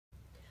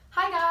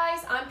Hi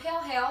guys, I'm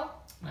Pale Hale.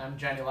 I'm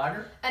Johnny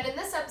Lager. And in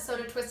this episode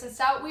of Twist N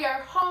Stout, we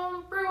are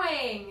home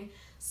brewing.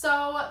 So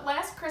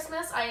last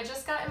Christmas, I had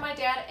just gotten my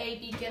dad a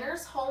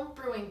beginner's home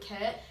brewing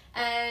kit,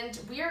 and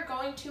we are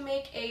going to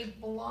make a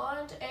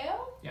blonde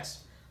ale?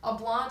 Yes. A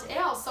blonde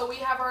ale. So we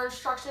have our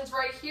instructions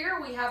right here.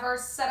 We have our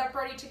setup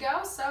ready to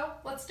go. So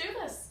let's do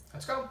this.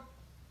 Let's go.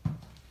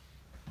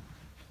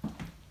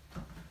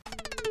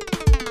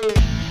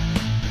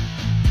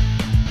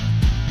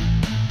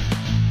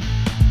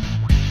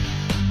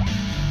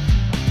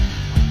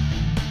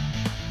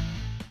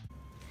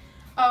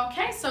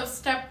 Okay, so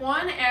step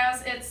one,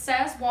 as it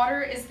says,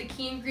 water is the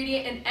key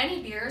ingredient in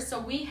any beer. So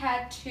we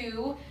had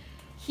to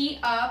heat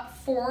up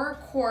 4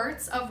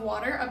 quarts of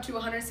water up to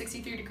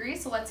 163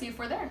 degrees. So let's see if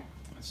we're there.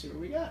 Let's see what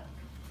we got.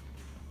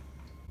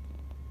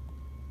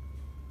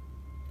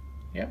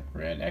 Yep,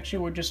 red. Actually,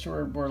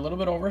 we're a little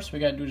bit over, so we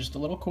got to do just a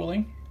little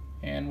cooling,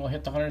 and we'll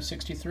hit the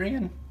 163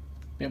 and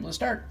be able to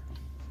start.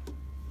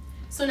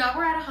 So now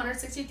we're at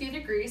 163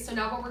 degrees. So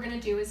now what we're going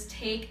to do is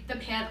take the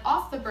pan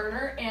off the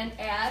burner and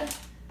add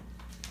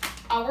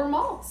our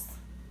malts.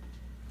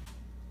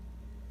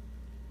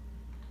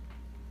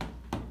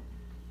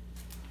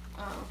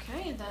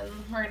 Okay, then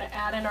we're going to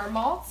add in our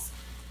malts.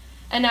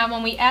 And now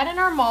when we add in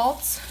our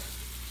malts,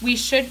 we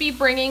should be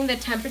bringing the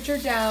temperature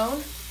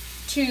down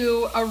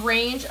to a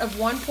range of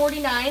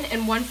 149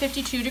 and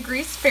 152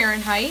 degrees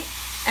Fahrenheit.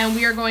 And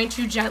we are going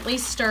to gently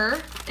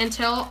stir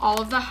until all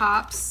of the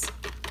hops,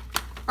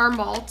 our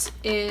malt,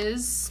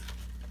 is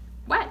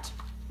wet.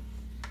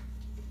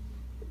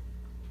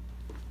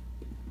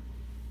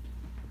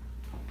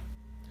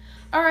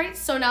 Alright,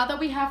 so now that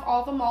we have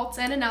all the malts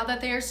in and now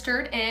that they are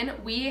stirred in,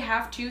 we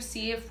have to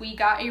see if we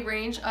got a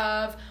range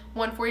of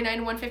 149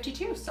 to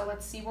 152. So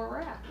let's see where we're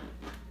at.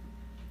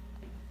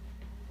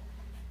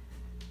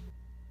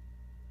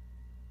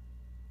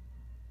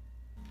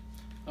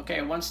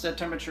 Okay, once the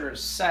temperature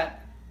is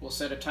set, we'll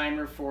set a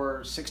timer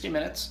for 60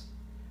 minutes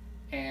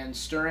and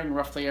stirring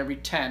roughly every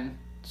 10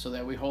 so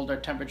that we hold our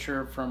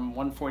temperature from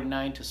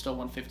 149 to still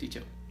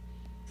 152.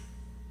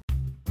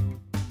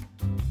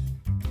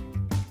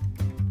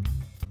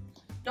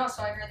 No,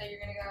 so I heard that you're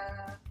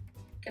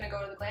gonna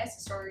go to the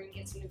glasses store and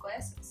get some new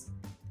glasses.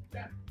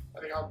 Yeah, I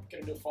think I'll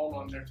get a new phone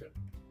on there too.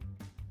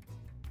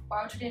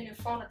 Why would you get a new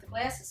phone at the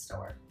glasses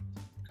store?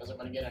 Because I'm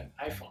gonna get an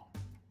iPhone.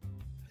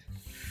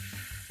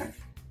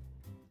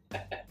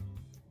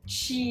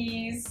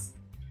 Jeez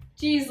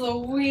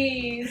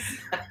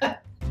Louise.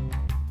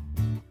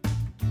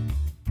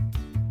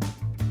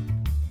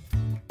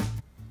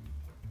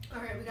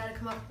 Alright, we gotta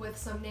come up with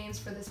some names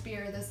for this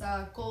beer, this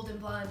golden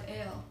blonde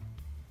ale.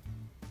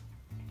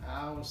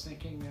 I was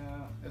thinking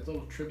a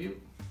little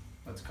tribute.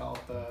 Let's call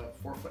it the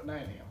 4'9"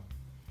 ale.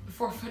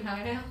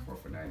 4'9" ale?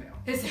 4'9" ale.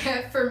 Is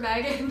that for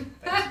Megan?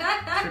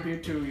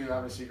 Tribute to you,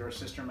 obviously, your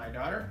sister and my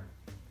daughter.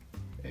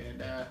 And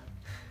Megan,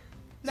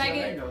 see how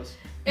that goes.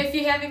 If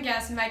you haven't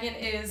guessed, Megan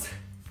is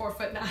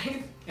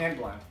 4'9". And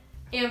blonde.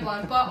 And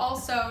blonde, but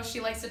also she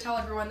likes to tell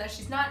everyone that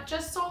she's not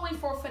just solely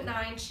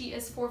 4'9", she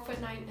is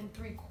 4'9" and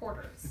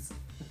 3/4.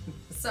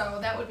 So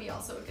that would be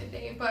also a good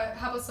name. But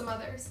how about some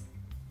others?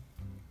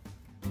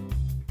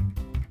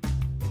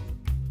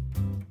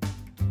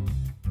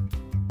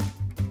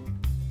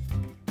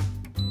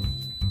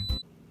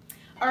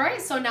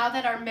 Alright, so now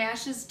that our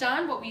mash is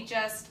done, what we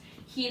just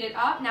heated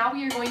up, now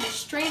we are going to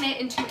strain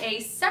it into a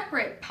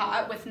separate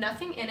pot with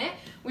nothing in it.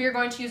 We are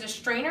going to use a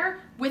strainer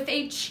with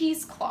a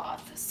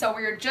cheesecloth. So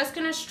we're just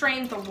going to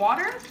strain the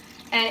water,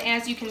 and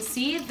as you can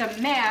see, the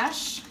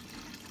mash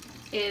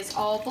is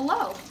all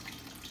below.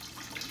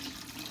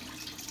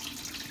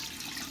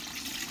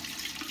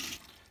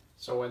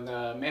 So when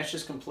the mash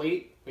is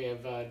complete, we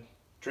have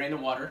drained the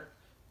water.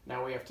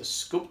 Now we have to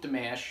scoop the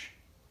mash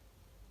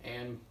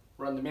and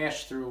run the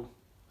mash through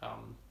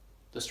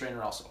the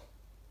strainer also.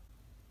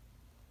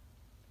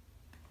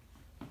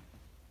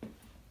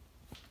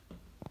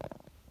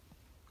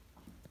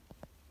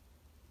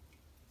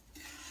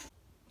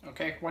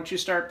 Okay, once you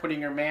start putting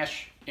your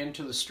mash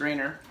into the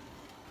strainer,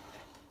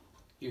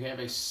 you have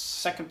a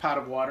second pot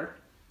of water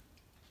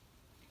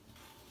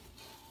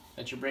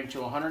that you bring to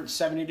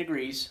 170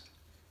 degrees,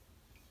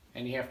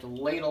 and you have to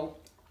ladle,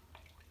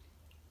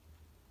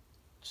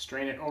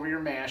 strain it over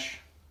your mash,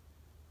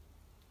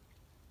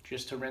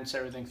 just to rinse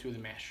everything through the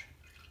mash.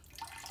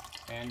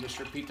 And just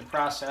repeat the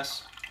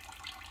process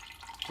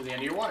to the end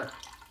of your water.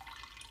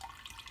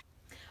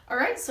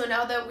 Alright, so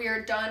now that we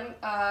are done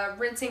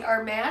rinsing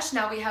our mash,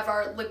 now we have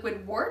our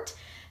liquid wort,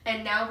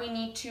 and now we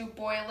need to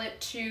boil it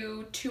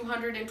to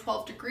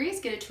 212 degrees,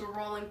 get it to a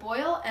rolling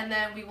boil, and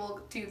then we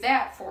will do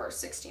that for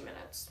 60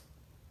 minutes.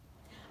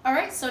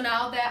 Alright, so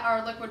now that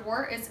our liquid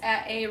wort is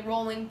at a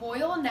rolling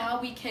boil, now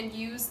we can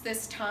use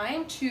this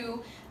time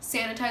to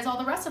sanitize all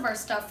the rest of our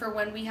stuff for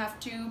when we have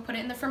to put it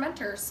in the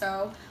fermenter.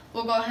 So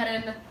we'll go ahead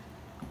and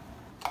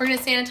we're going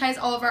to sanitize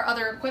all of our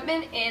other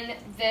equipment in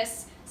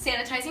this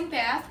sanitizing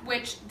bath,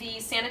 which the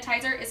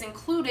sanitizer is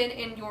included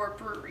in your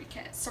brewery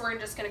kit. So we're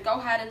just going to go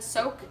ahead and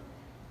soak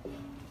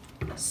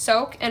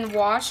and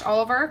wash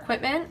all of our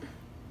equipment.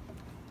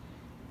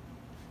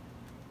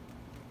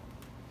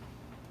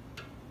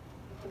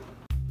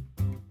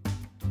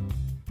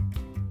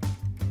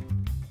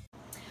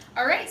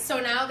 All right, so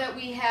now that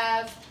we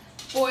have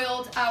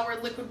boiled our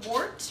liquid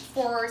wort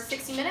for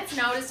 60 minutes,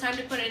 now it is time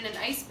to put it in an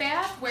ice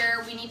bath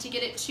where we need to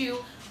get it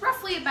to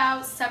roughly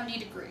about 70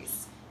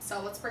 degrees. So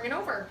let's bring it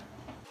over.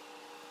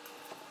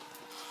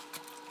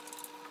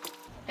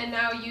 And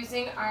now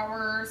using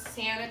our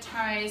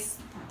sanitized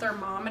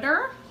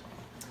thermometer,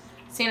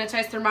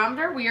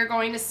 we are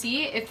going to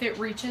see if it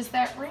reaches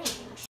that range.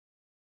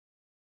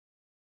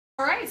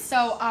 All right,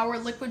 so our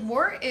liquid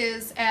wort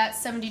is at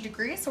 70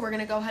 degrees, so we're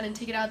going to go ahead and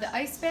take it out of the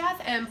ice bath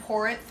and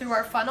pour it through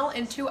our funnel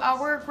into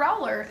our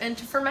growler and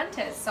to ferment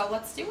it. So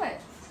let's do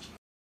it.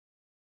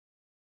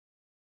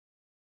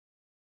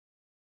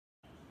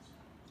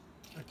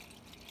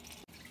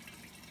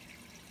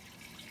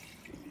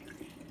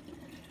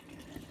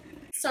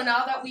 So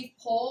now that we've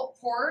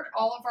poured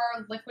all of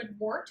our liquid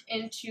wort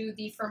into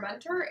the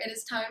fermenter, it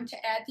is time to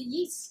add the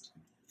yeast.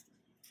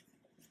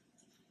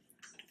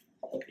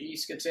 The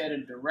yeast gets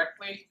added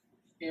directly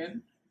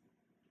in.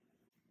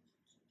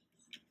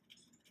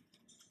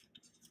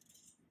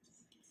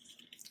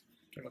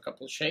 Give it a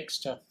couple of shakes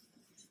to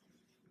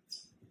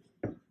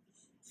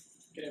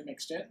get it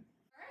mixed in.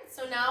 Alright,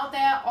 so now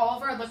that all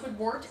of our liquid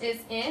wort is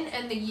in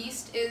and the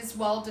yeast is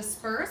well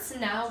dispersed,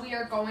 now we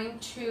are going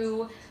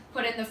to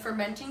put in the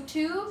fermenting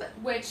tube,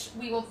 which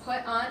we will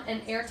put on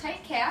an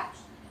airtight cap,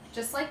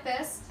 just like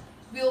this.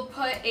 We will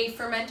put a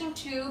fermenting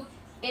tube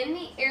in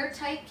the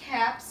airtight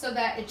cap so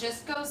that it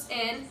just goes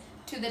in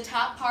to the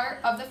top part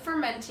of the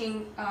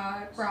fermenting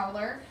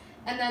growler,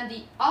 and then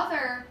the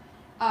other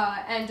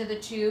end of the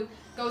tube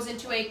goes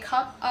into a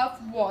cup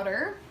of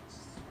water.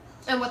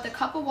 And what the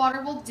cup of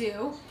water will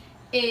do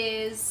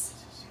is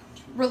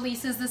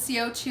releases the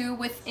CO2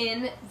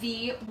 within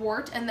the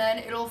wort, and then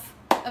it'll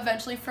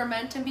eventually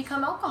ferment and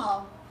become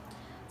alcohol.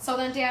 So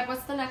then, Dad,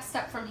 what's the next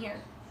step from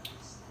here?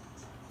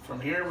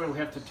 From here, we'll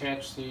have to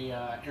attach the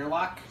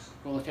airlock.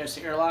 We'll attach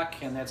the airlock,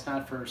 and that's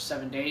not for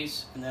 7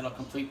 days, and that'll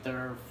complete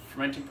the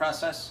fermenting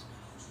process,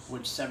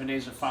 which 7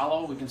 days will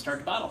follow. We can start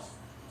the bottle.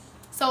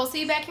 So we'll see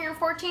you back here in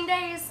 14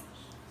 days.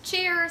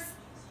 Cheers!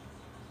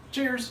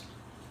 Cheers!